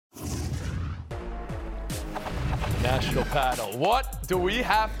National paddle. What do we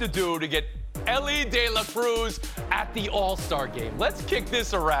have to do to get Elly De La Cruz at the All-Star game? Let's kick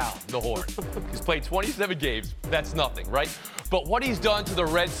this around the horn. He's played 27 games. That's nothing, right? But what he's done to the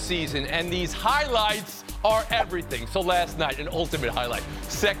Reds season, and these highlights are everything. So last night, an ultimate highlight.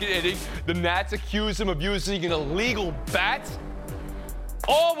 Second inning, the Nats accused him of using an illegal bat.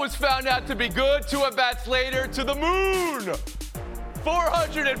 All was found out to be good. 2 at-bats later, to the moon.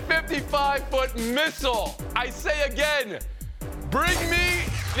 455-foot missile. I say again, bring me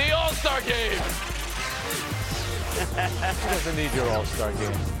the All-Star game. He doesn't need your All-Star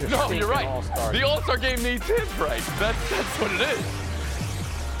game. No, you're right. The All-Star game needs him, right? That's what it is.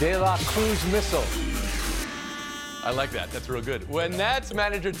 De La Cruz missile. I like that. That's real good. When Nats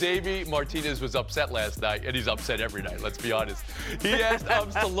manager Davey Martinez was upset last night, and he's upset every night, let's be honest, he asked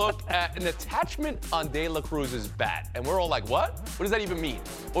us to look at an attachment on De La Cruz's bat. And we're all like, what? What does that even mean?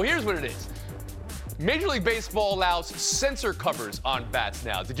 Well, here's what it is. Major League Baseball allows sensor covers on bats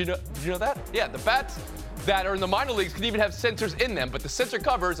now. Did you know that? Yeah, the bats that are in the minor leagues can even have sensors in them, but the sensor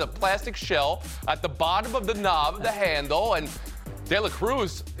cover is a plastic shell at the bottom of the knob, the handle, and De La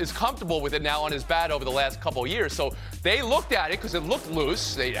Cruz is comfortable with it now on his bat over the last couple of years. So they looked at it because it looked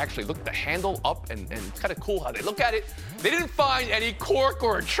loose. They actually looked the handle up, and it's kind of cool how they look at it. They didn't find any cork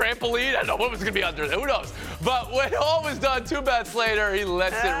or a trampoline. I don't know what was going to be under there. Who knows? But when all was done, 2 bats later, he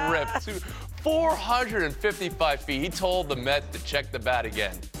lets it rip. 455 feet. He told the Mets to check the bat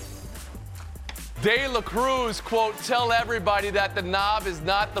again. De La Cruz, quote, tell everybody that the knob is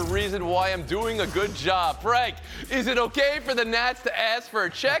not the reason why I'm doing a good job. Frank, is it okay for the Nats to ask for a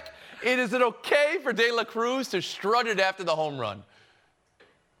check? Is it okay for De La Cruz to strut it after the home run?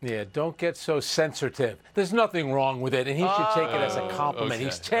 Yeah, don't get so sensitive. There's nothing wrong with it, and he should take it as a compliment.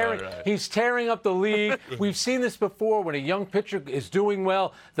 Okay. He's tearing up the league. We've seen this before. When a young pitcher is doing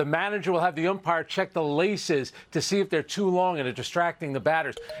well, the manager will have the umpire check the laces to see if they're too long and are distracting the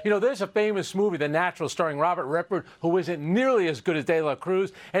batters. You know, there's a famous movie, The Natural, starring Robert Redford, who isn't nearly as good as De La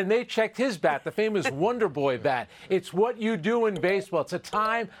Cruz, and they checked his bat, the famous Wonder Boy bat. It's what you do in baseball. It's a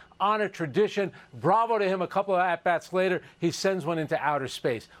time on a tradition. Bravo to him. A couple of at-bats later, he sends one into outer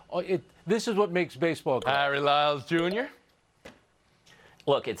space. This is what makes baseball great. Harry Lyles Jr.?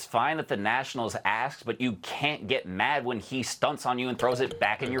 Look, it's fine that the Nationals asked, but you can't get mad when he stunts on you and throws it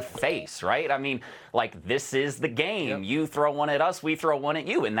back in your face, right? I mean, like, this is the game. Yep. You throw one at us, we throw one at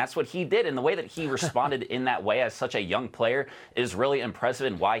you, and that's what he did. And the way that he responded in that way as such a young player is really impressive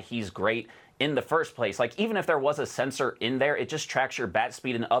and why he's great in the first place. Like, even if there was a sensor in there, it just tracks your bat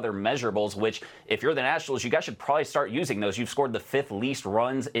speed and other measurables, which, if you're the Nationals, you guys should probably start using those. You've scored the 5th least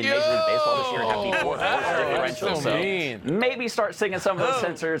runs in Major League Baseball this year and have the 4th differential. So maybe start singing some of those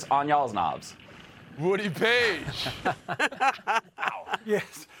sensors on y'all's knobs. Woody Page.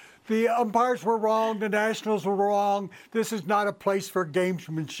 Yes. The umpires were wrong. The Nationals were wrong. This is not a place for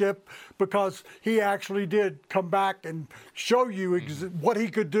gamesmanship, because he actually did come back and show you what he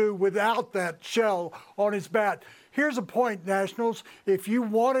could do without that shell on his bat. Here's a point, Nationals. If you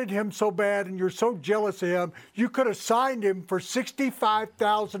wanted him so bad and you're so jealous of him, you could have signed him for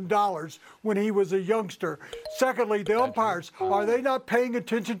 $65,000 when he was a youngster. Secondly, the umpires, are they not paying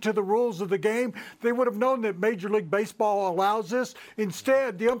attention to the rules of the game? They would have known that Major League Baseball allows this.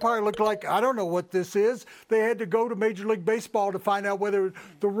 Instead, the umpire looked like, I don't know what this is. They had to go to Major League Baseball to find out whether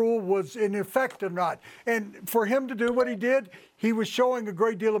the rule was in effect or not. And for him to do what he did, he was showing a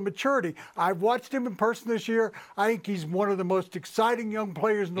great deal of maturity. I've watched him in person this year. I think he's one of the most exciting young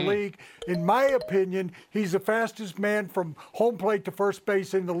players in the league. In my opinion, he's the fastest man from home plate to first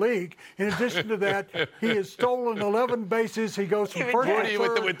base in the league. In addition to that, he has stolen 11 bases. He goes from first to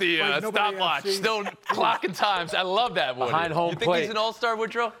third. With the stopwatch, still clocking times. I love that, Woody. Behind home you think plate. He's an all-star,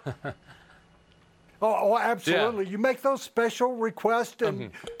 Woodrow? Oh, absolutely. Yeah. You make those special requests,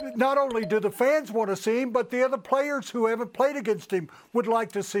 and not only do the fans want to see him, but the other players who haven't played against him would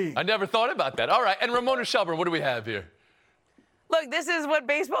like to see him. I never thought about that. All right, and Ramona Shelburne, what do we have here? Look, this is what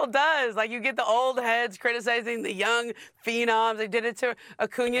baseball does. Like, you get the old heads criticizing the young phenoms. They did it to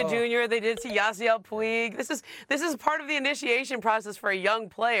Acuna Jr. They did it to Yasiel Puig. This is part of the initiation process for a young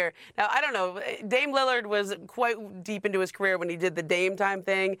player. Now, I don't know. Dame Lillard was quite deep into his career when he did the Dame time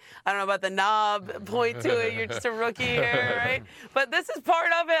thing. I don't know about the knob point to it. You're just a rookie here, right? But this is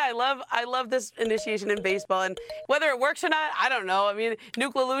part of it. I love this initiation in baseball. And whether it works or not, I don't know. I mean,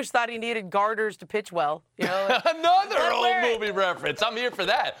 Nuke LaLoosh thought he needed garters to pitch well. You know, Another old movie reference. I'm here for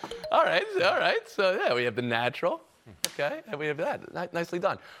that. All right. So, yeah, we have The Natural. Okay, and we have that. Nicely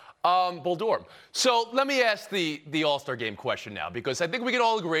done. Bull Durham. So let me ask the All-Star Game question now, because I think we can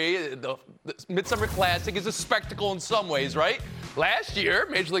all agree the Midsummer Classic is a spectacle in some ways, right? Last year,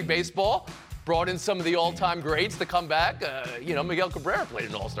 Major League Baseball brought in some of the all-time greats to come back. Miguel Cabrera played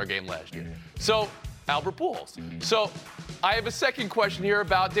an All-Star game last year. So, Albert Pujols. So, I have a second question here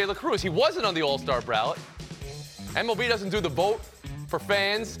about De La Cruz. He wasn't on the All-Star ballot. MLB doesn't do the vote for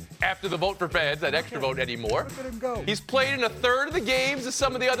fans after the vote for fans, that extra vote anymore. Look at him go. He's played in a third of the games of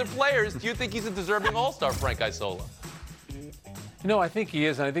some of the other players. Do you think he's a deserving All-Star, Frank Isola? I think he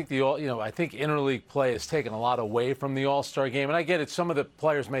is, and I think I think interleague play has taken a lot away from the All-Star game. And I get it. Some of the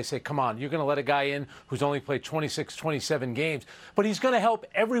players may say, "Come on, you're going to let a guy in who's only played 26, 27 games," but he's going to help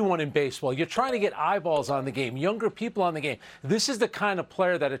everyone in baseball. You're trying to get eyeballs on the game, younger people on the game. This is the kind of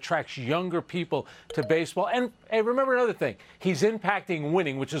player that attracts younger people to baseball. And hey, remember another thing: he's impacting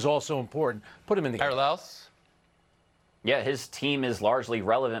winning, which is also important. Put him in the game. Yeah, his team is largely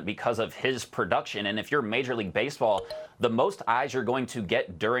relevant because of his production. And if you're Major League Baseball, the most eyes you're going to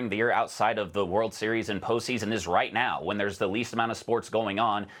get during the year outside of the World Series and postseason is right now, when there's the least amount of sports going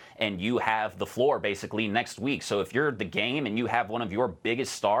on and you have the floor basically next week. So if you're the game and you have one of your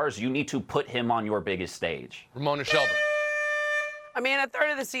biggest stars, you need to put him on your biggest stage. Ramona Shelburne. I mean, a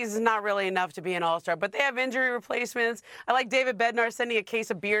third of the season is not really enough to be an All-Star, but they have injury replacements. I like David Bednar sending a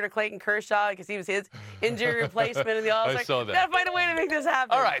case of beer to Clayton Kershaw because he was his injury replacement in the All-Star. I saw that. Gotta find a way to make this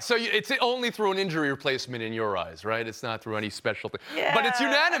happen. All right, so it's only through an injury replacement in your eyes, right? It's not through any special thing. Yeah, but it's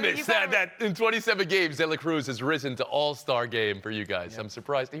unanimous I mean, that in 27 games, De La Cruz has risen to All-Star game for you guys. I'm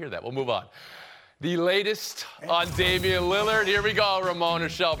surprised to hear that. We'll move on. The latest on Damian Lillard. Here we go, Ramona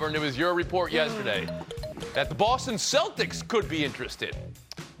Shelburne. It was your report yesterday that the Boston Celtics could be interested.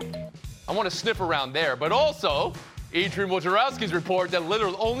 I want to sniff around there, but also Adrian Wojnarowski's report that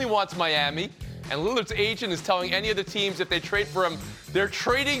Lillard only wants Miami, and Lillard's agent is telling any of the teams if they trade for him, they're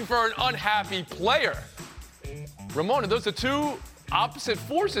trading for an unhappy player. Ramona, those are two opposite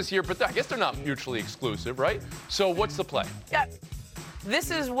forces here, but I guess they're not mutually exclusive, right? So what's the play? Yeah.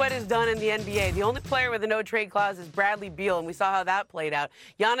 This is what is done in the NBA. The only player with a no-trade clause is Bradley Beal, and we saw how that played out.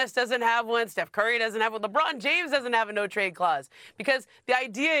 Giannis doesn't have one. Steph Curry doesn't have one. LeBron James doesn't have a no-trade clause. Because the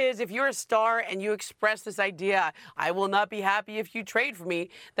idea is if you're a star and you express this idea, I will not be happy if you trade for me,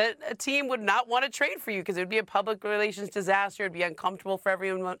 that a team would not want to trade for you because it would be a public relations disaster. It would be uncomfortable for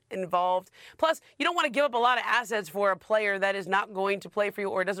everyone involved. Plus, you don't want to give up a lot of assets for a player that is not going to play for you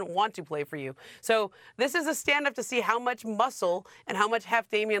or doesn't want to play for you. So this is a stand-up to see how much muscle and how much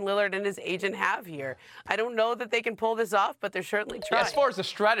heft Damian Lillard and his agent have here. I don't know that they can pull this off, but they're certainly trying. As far as the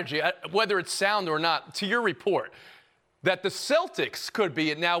strategy, whether it's sound or not, to your report, that the Celtics could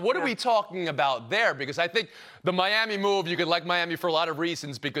be it. Now, what are we talking about there? Because I think the Miami move, you could like Miami for a lot of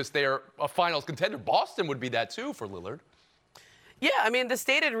reasons because they're a finals contender. Boston would be that too for Lillard. Yeah, I mean, the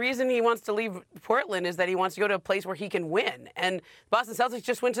stated reason he wants to leave Portland is that he wants to go to a place where he can win. And Boston Celtics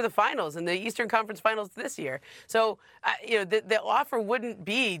just went to the finals in the Eastern Conference Finals this year. So, the offer wouldn't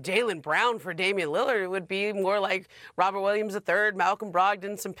be Jaylen Brown for Damian Lillard. It would be more like Robert Williams III, Malcolm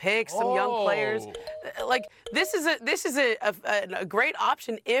Brogdon, some picks, some young players. Like, this is a great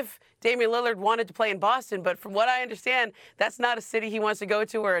option if Damian Lillard wanted to play in Boston, but from what I understand, that's not a city he wants to go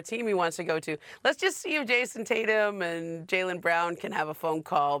to or a team he wants to go to. Let's just see if Jason Tatum and Jaylen Brown can have a phone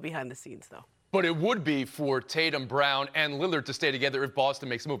call behind the scenes, though. But it would be for Tatum, Brown, and Lillard to stay together if Boston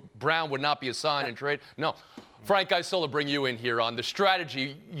makes a move. Brown would not be a sign and trade. No. Frank Isola, bring you in here on the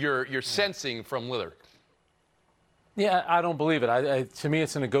strategy you're sensing from Lillard. Yeah, I don't believe it. To me,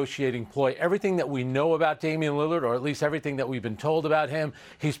 it's a negotiating ploy. Everything that we know about Damian Lillard, or at least everything that we've been told about him,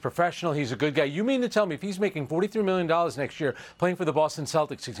 he's professional, he's a good guy. You mean to tell me if he's making $43 million next year playing for the Boston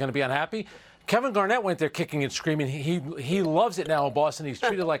Celtics, he's going to be unhappy? Kevin Garnett went there kicking and screaming. He loves it now in Boston. He's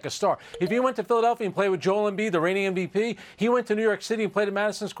treated like a star. If he went to Philadelphia and played with Joel Embiid, the reigning MVP, he went to New York City and played at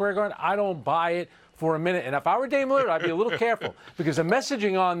Madison Square Garden, I don't buy it for a minute. And if I were Damian Lillard, I'd be a little careful because the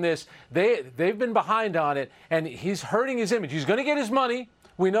messaging on this, they've been behind on it, and he's hurting his image. He's going to get his money.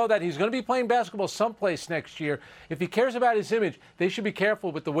 We know that he's going to be playing basketball someplace next year. If he cares about his image, they should be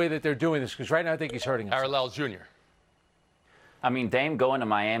careful with the way that they're doing this because right now I think he's hurting himself. Parallel Jr. I mean, Dame going to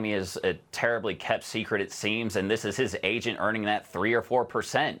Miami is a terribly kept secret, it seems, and this is his agent earning that 3 or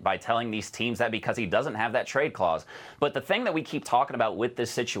 4% by telling these teams that because he doesn't have that trade clause. But the thing that we keep talking about with this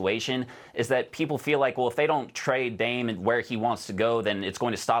situation is that people feel like, well, if they don't trade Dame and where he wants to go, then it's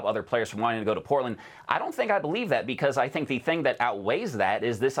going to stop other players from wanting to go to Portland. I don't think I believe that because I think the thing that outweighs that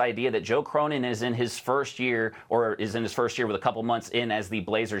is this idea that Joe Cronin is in his first year with a couple months in as the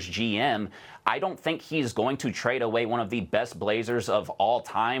Blazers GM. I don't think he's going to trade away one of the best Blazers of all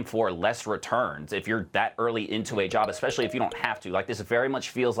time for less returns if you're that early into a job, especially if you don't have to. Like, this very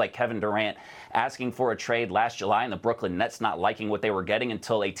much feels like Kevin Durant asking for a trade last July and the Brooklyn Nets not liking what they were getting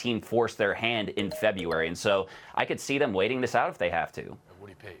until a team forced their hand in February. And so I could see them waiting this out if they have to.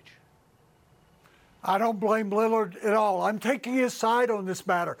 Woody Page. I don't blame Lillard at all. I'm taking his side on this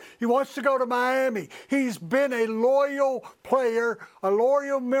matter. He wants to go to Miami. He's been a loyal player, a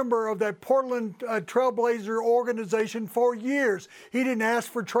loyal member of that Portland Trailblazer organization for years. He didn't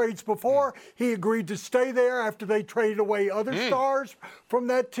ask for trades before. He agreed to stay there after they traded away other stars from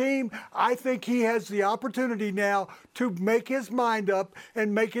that team. I think he has the opportunity now to make his mind up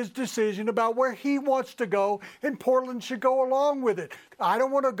and make his decision about where he wants to go, and Portland should go along with it. I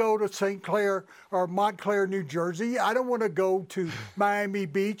don't want to go to St. Clair or Montclair, New Jersey. I don't want to go to Miami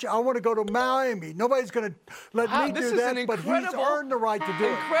Beach. I want to go to Miami. Nobody's going to let me do that, but he's earned the right to do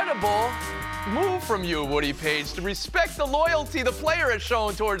it. Incredible move from you, Woody Page, to respect the loyalty the player has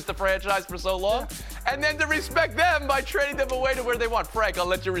shown towards the franchise for so long, and then to respect them by trading them away to where they want. Frank, I'll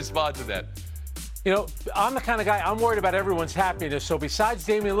let you respond to that. You know, I'm the kind of guy, I'm worried about everyone's happiness. So besides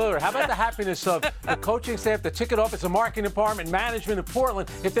Damian Lillard, how about the happiness of the coaching staff, the ticket office, the marketing department, management of Portland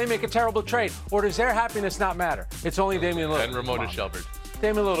if they make a terrible trade? Or does their happiness not matter? It's only Damian Lillard. And Ramona Shelburne.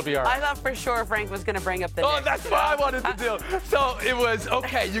 Damian Lillard will be all right. I thought for sure Frank was going to bring up the Knicks. That's what I wanted to do. So it was,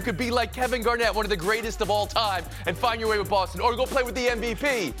 okay, you could be like Kevin Garnett, one of the greatest of all time, and find your way with Boston. Or go play with the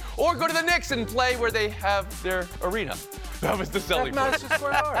MVP. Or go to the Knicks and play where they have their arena. That was the selling point.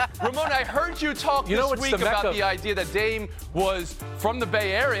 Ramona, I heard you talk this week about the idea that Dame was from the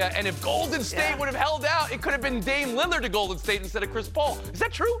Bay Area, and if Golden State would have held out, it could have been Dame Lillard to Golden State instead of Chris Paul. Is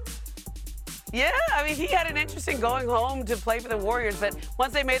that true? Yeah, I mean, he had an interesting going home to play for the Warriors, but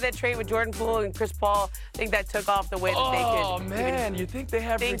once they made that trade with Jordan Poole and Chris Paul, I think that took off the way that they could. Oh, man, you think they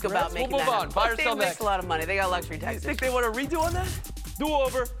have think regrets? about making we'll move that on. happen. Buy or Plus, sell they next. make a lot of money. They got luxury taxes. You think they want to redo on that? Do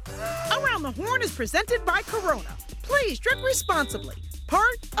over. Around the Horn is presented by Corona. Please drink responsibly.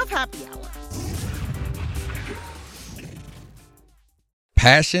 Part of Happy Hour.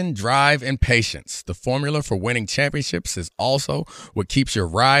 Passion, drive, and patience. The formula for winning championships is also what keeps your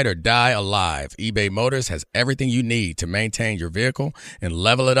ride or die alive. eBay Motors has everything you need to maintain your vehicle and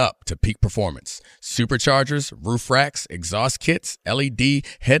level it up to peak performance. Superchargers, roof racks, exhaust kits, LED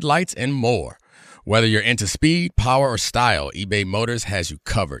headlights, and more. Whether you're into speed, power, or style, eBay Motors has you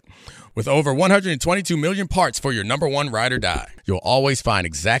covered. With over 122 million parts for your number one ride or die, you'll always find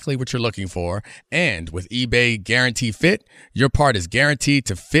exactly what you're looking for. And with eBay Guarantee Fit, your part is guaranteed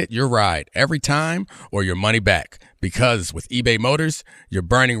to fit your ride every time or your money back. Because with eBay Motors, you're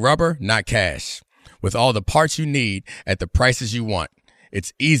burning rubber, not cash. With all the parts you need at the prices you want,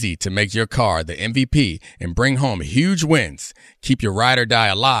 it's easy to make your car the MVP and bring home huge wins. Keep your ride or die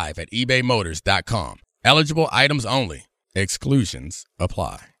alive at ebaymotors.com. Eligible items only. Exclusions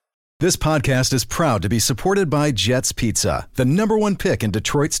apply. This podcast is proud to be supported by Jets Pizza, the #1 pick in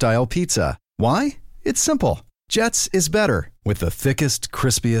Detroit-style pizza. Why? It's simple. Jets is better. With the thickest,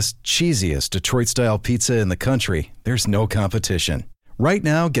 crispiest, cheesiest Detroit-style pizza in the country, there's no competition. Right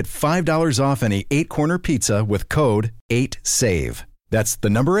now, get $5 off any 8-corner pizza with code 8SAVE. That's the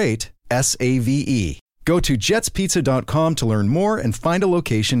number 8, S-A-V-E. Go to jetspizza.com to learn more and find a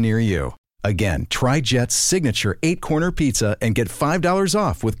location near you. Again, try Jet's signature 8-corner pizza and get $5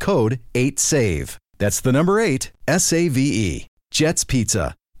 off with code 8SAVE. That's the number 8, S-A-V-E. Jet's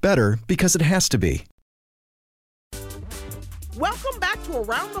Pizza. Better because it has to be. Welcome back to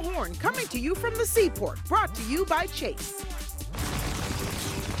Around the Horn, coming to you from the Seaport, brought to you by Chase.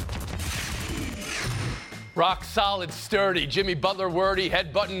 Rock solid, sturdy. Jimmy Butler wordy,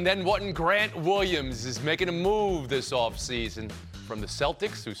 headbutting, then whatting. Grant Williams is making a move this offseason from the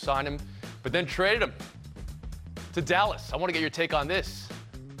Celtics, who signed him, but then traded him to Dallas. I want to get your take on this.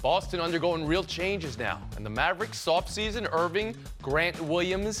 Boston undergoing real changes now. And the Mavericks, offseason, Irving, Grant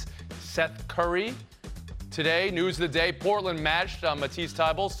Williams, Seth Curry. Today, news of the day, Portland matched on Matisse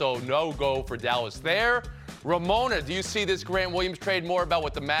Thybulle, so no go for Dallas there. Ramona, do you see this Grant Williams trade more about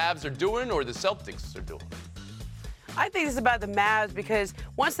what the Mavs are doing or the Celtics are doing? I think it's about the Mavs because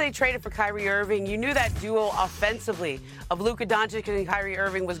once they traded for Kyrie Irving, you knew that duo offensively of Luka Doncic and Kyrie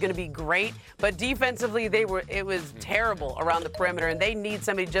Irving was going to be great, but defensively it was terrible around the perimeter, and they need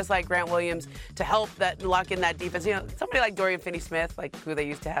somebody just like Grant Williams to help that lock in that defense. You know, somebody like Dorian Finney-Smith, like who they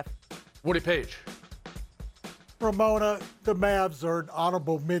used to have. Woody Page. Ramona, the Mavs are an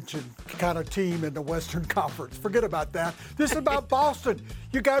honorable mention kind of team in the Western Conference. Forget about that. This is about Boston.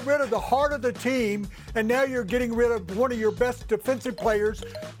 You got rid of the heart of the team, and now you're getting rid of one of your best defensive players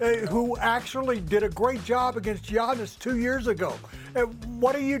who actually did a great job against Giannis 2 years ago.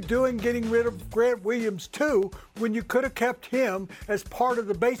 What are you doing getting rid of Grant Williams, too, when you could have kept him as part of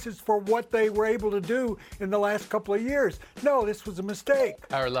the basis for what they were able to do in the last couple of years? No, this was a mistake.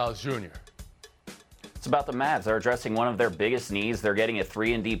 Harold Lyles Jr. It's about the Mavs. They're addressing one of their biggest needs. They're getting a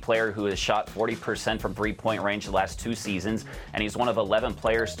 3-and-D player who has shot 40% from three-point range the last 2 seasons, and he's one of 11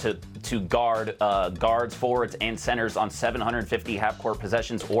 players to guard guards, forwards, and centers on 750 half-court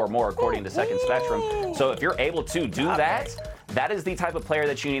possessions or more, according to Second Spectrum. So if you're able to do that, that is the type of player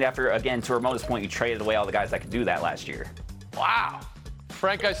that you need after, again, to Ramona's point, you traded away all the guys that could do that last year. Wow.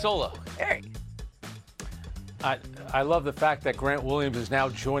 Frank Isola. Hey. I love the fact that Grant Williams is now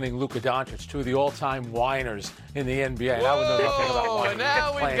joining Luka Doncic, 2 of the all-time whiners in the NBA. And I would know nothing about whining.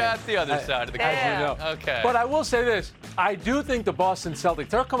 Now we've got the other side of the coin. As you know. Okay. But I will say this. I do think the Boston Celtics,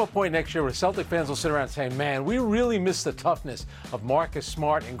 there'll come a point next year where Celtic fans will sit around saying, man, we really miss the toughness of Marcus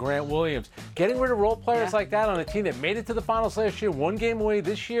Smart and Grant Williams. Getting rid of role players like that on a team that made it to the finals last year, 1 game away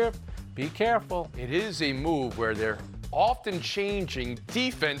this year, be careful. It is a move where they're often changing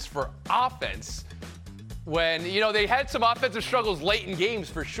defense for offense. When, they had some offensive struggles late in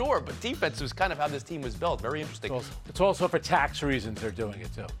games for sure, but defense was kind of how this team was built. Very interesting. It's also for tax reasons they're doing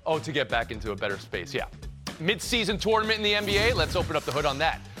it, too. Oh, to get back into a better space, yeah. Mid-season tournament in the NBA, let's open up the hood on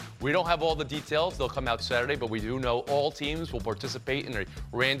that. We don't have all the details. They'll come out Saturday, but we do know all teams will participate in a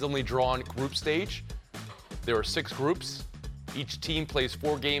randomly drawn group stage. There are 6 groups. Each team plays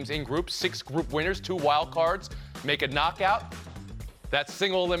 4 games in groups, 6 group winners, 2 wild cards, make a knockout. That's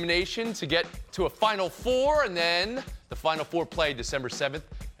single elimination to get to a Final Four, and then the Final Four play December 7th,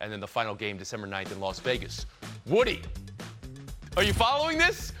 and then the final game December 9th in Las Vegas. Woody, are you following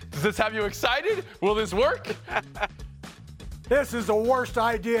this? Does this have you excited? Will this work? This is the worst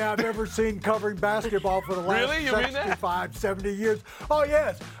idea I've ever seen covering basketball for the last Really? You mean that? 65, 70 years. Oh,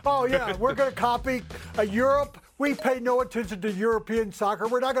 yes. Oh, yeah. We're going to copy Europe. We pay no attention to European soccer.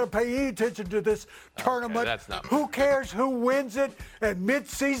 We're not going to pay any attention to this tournament. that's not Who cares who wins it? And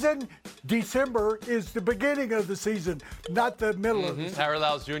mid-season, December is the beginning of the season, not the middle of the season. Harry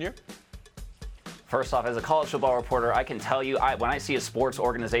Lyles Jr.? First off, as a college football reporter, I can tell you, when I see a sports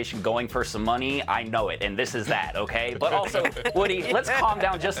organization going for some money, I know it, and this is that, okay? But also, Woody, let's calm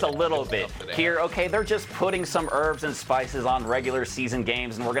down just a little bit here, okay? They're just putting some herbs and spices on regular season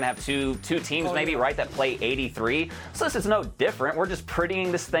games, and we're going to have two teams maybe, right, that play 83. So this is no different. We're just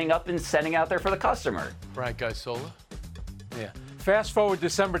prettying this thing up and sending it out there for the customer. Frank Isola? Yeah. Fast forward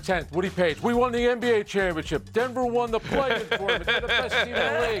December 10th, Woody Page. We won the NBA championship. Denver won the play-in tournament. They're the best team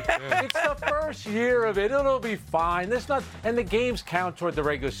in the league. It's the first year of it. It'll be fine. And the games count toward the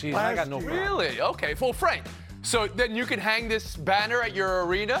regular season. I got no problem. Really? Okay. Well, Frank, so then you can hang this banner at your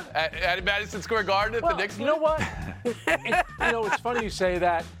arena at Madison Square Garden at the Knicks? You know what? It's funny you say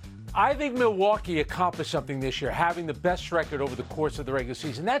that. I think Milwaukee accomplished something this year, having the best record over the course of the regular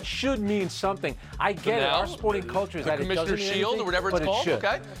season. That should mean something. I get it. Our sporting culture is that it doesn't mean anything, Shield or whatever it's called,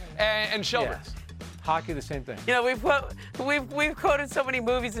 okay? And Shelburne. Yes. Hockey, the same thing. We've quoted so many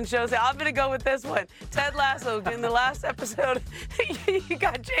movies and shows. I'm going to go with this one. Ted Lasso. In the last episode, you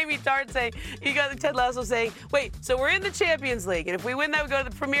got Jamie Tart saying, you got Ted Lasso saying, wait, so we're in the Champions League, and if we win that, we go to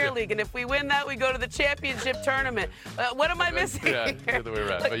the Premier League, and if we win that, we go to the championship tournament. What am I missing here? The other way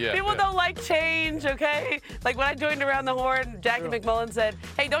around. But people don't like change, okay? Like when I joined Around the Horn, Jackie McMullen said,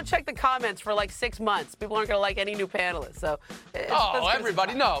 hey, don't check the comments for like 6 months. People aren't going to like any new panelists. So.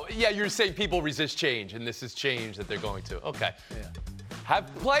 Everybody. No. Yeah, you're saying people resist change. And this is change that they're going to. Okay. Yeah.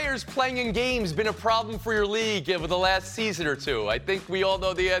 Have players playing in games been a problem for your league over the last season or two? I think we all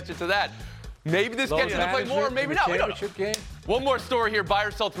know the answer to that. Maybe this gets them to play more, maybe not. We don't know. Game. One more story here. Buy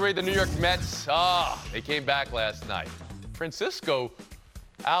or sell trade, the New York Mets. They came back last night. Francisco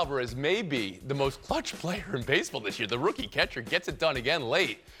Alvarez may be the most clutch player in baseball this year. The rookie catcher gets it done again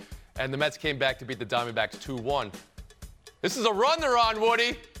late. And the Mets came back to beat the Diamondbacks 2-1. This is a run they're on,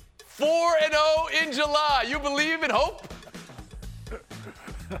 Woody. 4-0 in July. You believe in hope?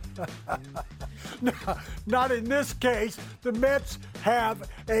 No, not in this case. The Mets have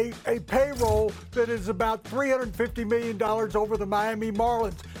a payroll that is about $350 million over the Miami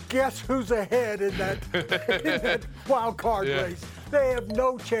Marlins. Guess who's ahead in that wild card race? They have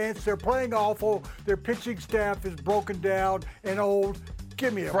no chance. They're playing awful. Their pitching staff is broken down and old.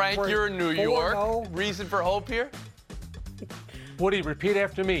 Give me a Frank, break. you're in New York. 4-0. Reason for hope here? Woody, repeat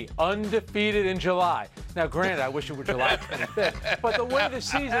after me. Undefeated in July. Now, granted, I wish it were July 25th, but the way the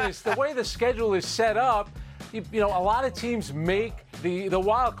season is, the way the schedule is set up, a lot of teams make the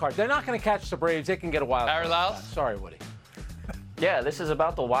wild card. They're not going to catch the Braves. They can get a wild card. Harry Lyles? Sorry, Woody. Yeah, this is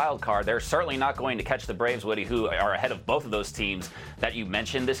about the wild card. They're certainly not going to catch the Braves, Woody, who are ahead of both of those teams that you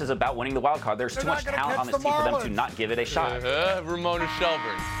mentioned. This is about winning the wild card. There's too much talent on this team for them to not give it a shot. Ramona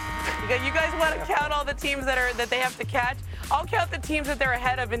Shelburne. You guys want to count all the teams that they have to catch? I'll count the teams that they're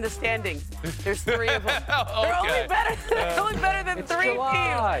ahead of in the standings. There's 3 of them. They're only better than 3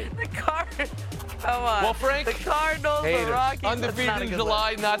 July. teams. The Cardinals. Come on. Well, Frank, the Cardinals, the Rockies. undefeated in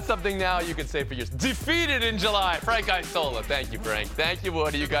July, not something now you can say for years. Defeated in July. Frank Isola. Thank you, Frank. Thank you,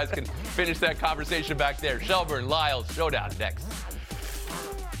 Woody. You guys can finish that conversation back there. Shelburne, Lyles, showdown next.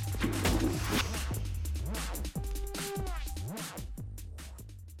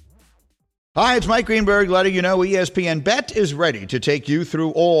 Hi, it's Mike Greenberg letting you know ESPN Bet is ready to take you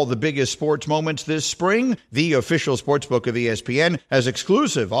through all the biggest sports moments this spring. The official sportsbook of ESPN has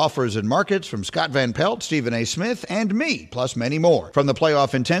exclusive offers and markets from Scott Van Pelt, Stephen A. Smith, and me, plus many more. From the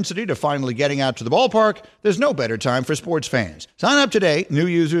playoff intensity to finally getting out to the ballpark, there's no better time for sports fans. Sign up today. New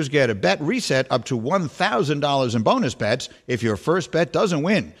users get a bet reset up to $1,000 in bonus bets if your first bet doesn't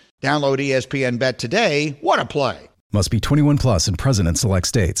win. Download ESPN Bet today. What a play. Must be 21 plus and present in select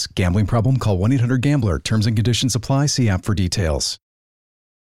states. Gambling problem? Call 1-800-GAMBLER. Terms and conditions apply. See app for details.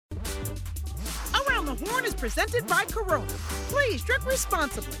 Around the Horn is presented by Corona. Please drink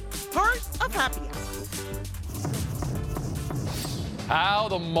responsibly. Part of Happy Hour. How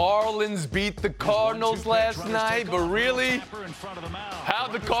the Marlins beat the Cardinals last night, but really, how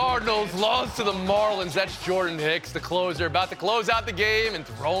the Cardinals lost to the Marlins. That's Jordan Hicks, the closer, about to close out the game and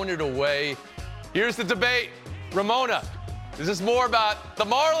throwing it away. Here's the debate. Ramona, is this more about the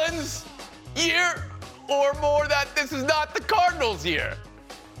Marlins year or more that this is not the Cardinals year?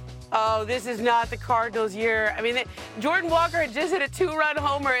 Oh, this is not the Cardinals year. I mean, Jordan Walker had just hit a 2-run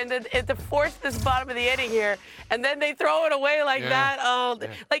homer at the fourth, this bottom of the inning here, and then they throw it away like that. Oh,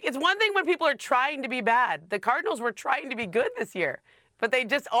 like it's one thing when people are trying to be bad. The Cardinals were trying to be good this year, but they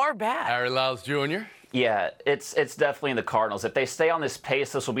just are bad. Harry Lyles Jr. Yeah, it's definitely the Cardinals. If they stay on this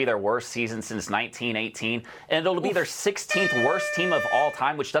pace, this will be their worst season since 1918, and it'll be their 16th worst team of all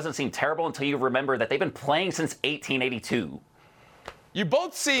time, which doesn't seem terrible until you remember that they've been playing since 1882. You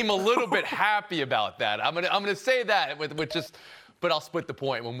both seem a little bit happy about that. I'm gonna say that but I'll split the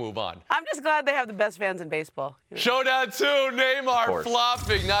point. We'll move on. I'm just glad they have the best fans in baseball. Showdown 2, Neymar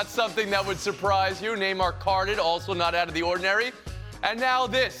flopping. Not something that would surprise you. Neymar carded, also not out of the ordinary. And now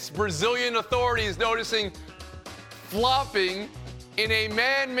this, Brazilian authorities noticing flopping in a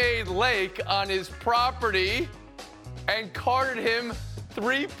man-made lake on his property and carded him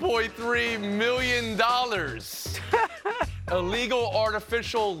 $3.3 million. Illegal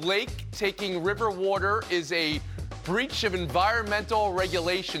artificial lake taking river water is a breach of environmental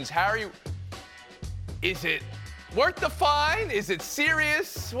regulations. Harry, is it worth the fine? Is it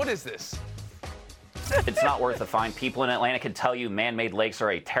serious? What is this? It's not worth the fine. People in Atlanta can tell you man-made lakes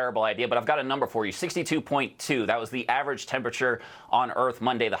are a terrible idea, but I've got a number for you, 62.2. That was the average temperature on Earth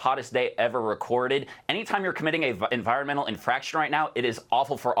Monday, the hottest day ever recorded. Anytime you're committing an environmental infraction right now, it is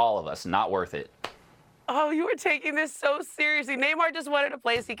awful for all of us. Not worth it. Oh, you were taking this so seriously. Neymar just wanted a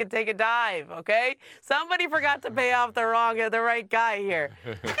place he could take a dive, okay? Somebody forgot to pay off the right guy here.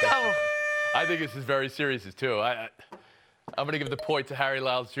 Oh. I think this is very serious, too. I'm going to give the point to Harry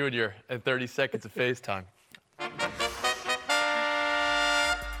Lyles Jr. and 30 seconds of FaceTime.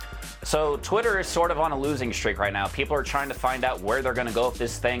 So Twitter is sort of on a losing streak right now. People are trying to find out where they're going to go if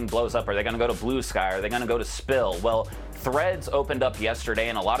this thing blows up. Are they going to go to Blue Sky? Are they going to go to Spill? Well, Threads opened up yesterday,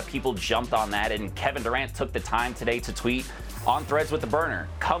 and a lot of people jumped on that, and Kevin Durant took the time today to tweet on Threads with the burner,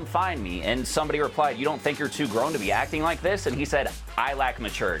 "Come find me." And somebody replied, "You don't think you're too grown to be acting like this?" And he said, "I lack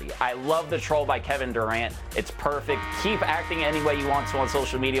maturity." I love the troll by Kevin Durant. It's perfect. Keep acting any way you want to on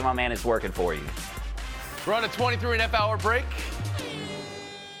social media, my man. It's working for you. We're on a 23.5-hour break.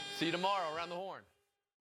 See you tomorrow around the horn.